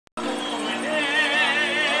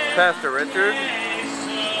Pastor Richard.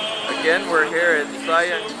 Again, we're here at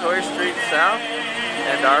Choi Street South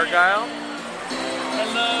and Argyle.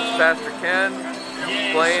 Pastor Ken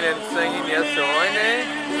playing and singing Yes Oine,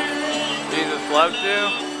 Jesus Loves You.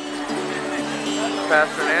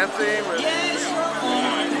 Pastor Nancy with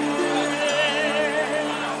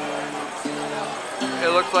it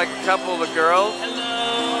looks like a couple of the girls.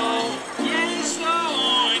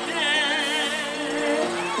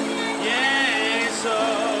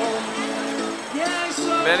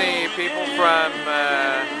 Many people from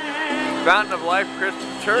Fountain of Life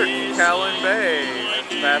Christian Church in Kowloon Bay.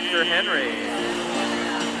 Pastor Henry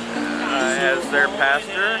as their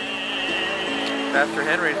pastor. Pastor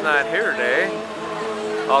Henry's not here today,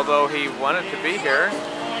 although he wanted to be here.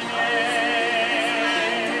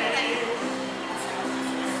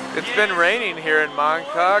 It's been raining here in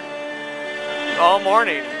Mongkok all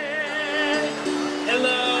morning.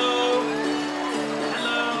 Hello.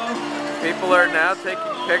 People are now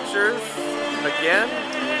taking pictures again,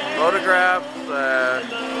 photographs,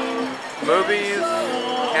 movies,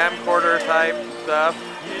 camcorder type stuff.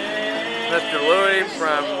 Mr. Louis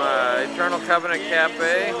from Eternal Covenant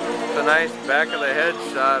Cafe. It's a nice back of the head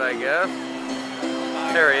shot, I guess.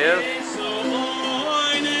 There he is.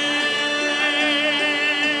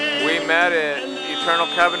 We met at Eternal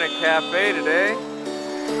Covenant Cafe today.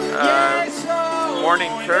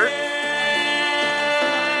 Morning church.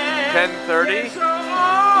 10:30.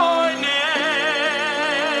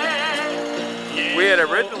 We had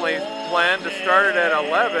originally planned to start it at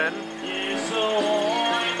 11.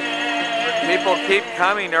 People keep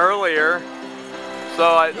coming earlier,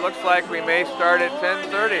 so it looks like we may start at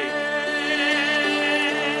 10:30.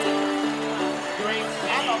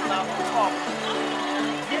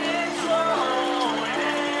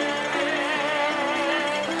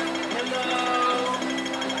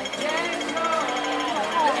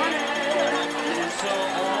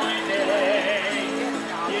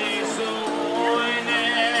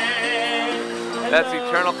 That's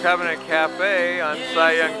Eternal Covenant Cafe on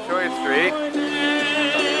Choi Street.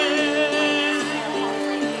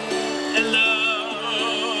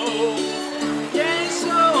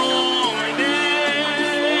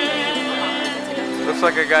 Looks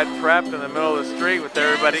like I got trapped in the middle of the street with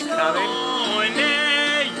everybody coming.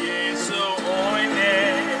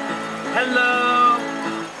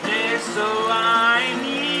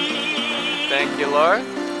 Thank you, Lord.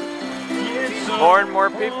 More and more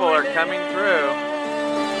people are coming through.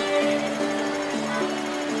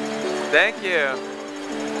 Thank you.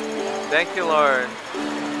 Thank you, Lord.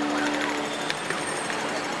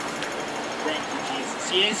 Thank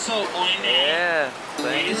you, Jesus. Yeah,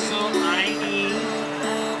 thank you.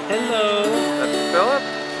 Hello. That's Philip.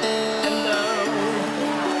 Hello.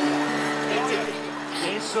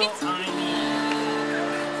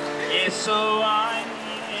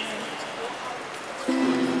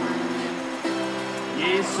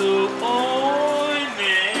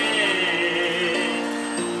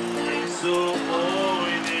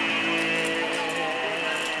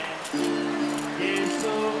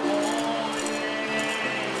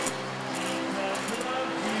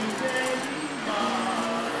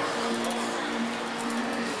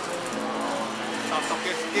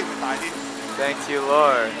 Thank you,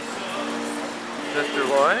 Lord. Mr.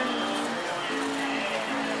 Lloyd.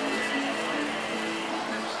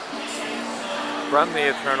 From the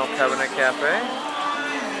Eternal Covenant Cafe.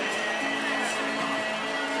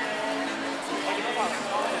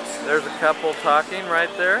 There's a couple talking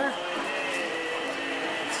right there.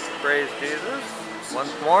 Praise Jesus.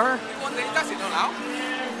 Once more.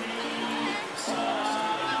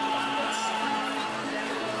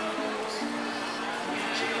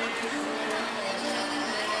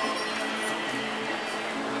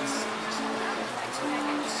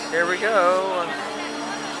 Here we go.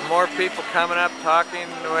 More people coming up talking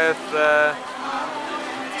with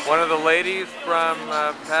one of the ladies from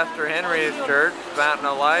Pastor Henry's church, Fountain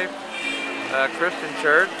of Life Christian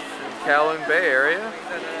Church in Kowloon Bay area.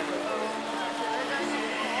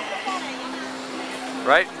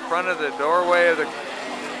 Right in front of the doorway of the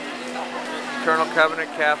Eternal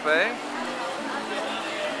Covenant Cafe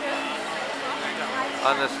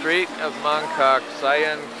on the street of Mongkok,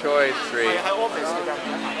 Choi Street.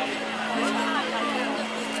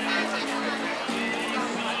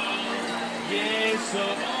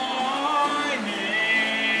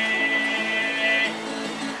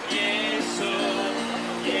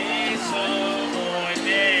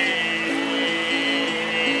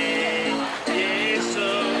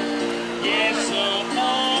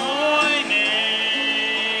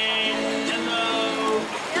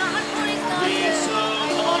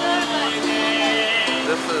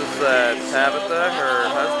 This is Tabitha, her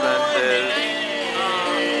husband,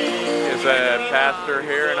 is a pastor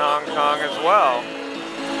here in Hong Kong as well.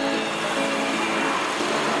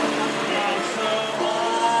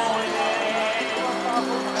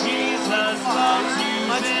 Jesus loves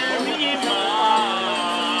you very much.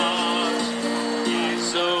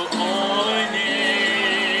 Yes, so on it.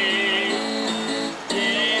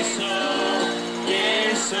 Yes, so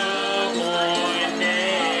on it.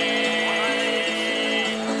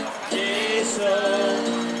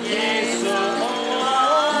 Yes, so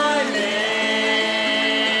on it.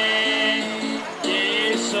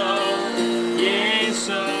 Yes, so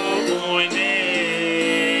on it.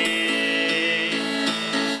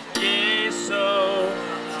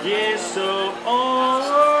 Yes, so on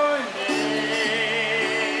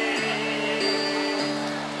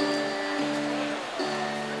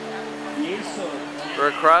We're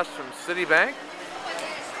across from Citibank.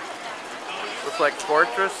 Looks like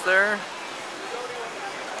Fortress there.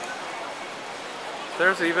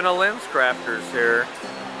 There's even a Lens Crafters here.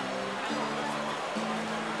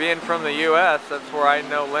 Being from the US, that's where I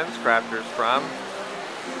know Lens Crafters from.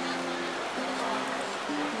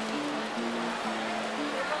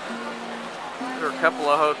 There are a couple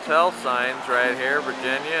of hotel signs right here,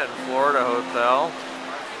 Virginia and Florida Hotel.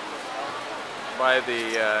 By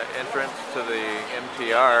the entrance to the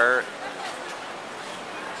MTR,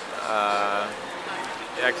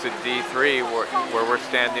 exit D3, where we're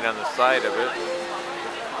standing on the side of it.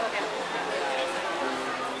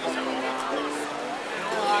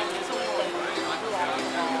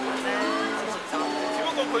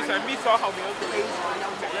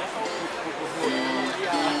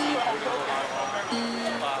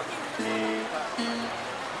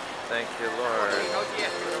 Thank you, Lord.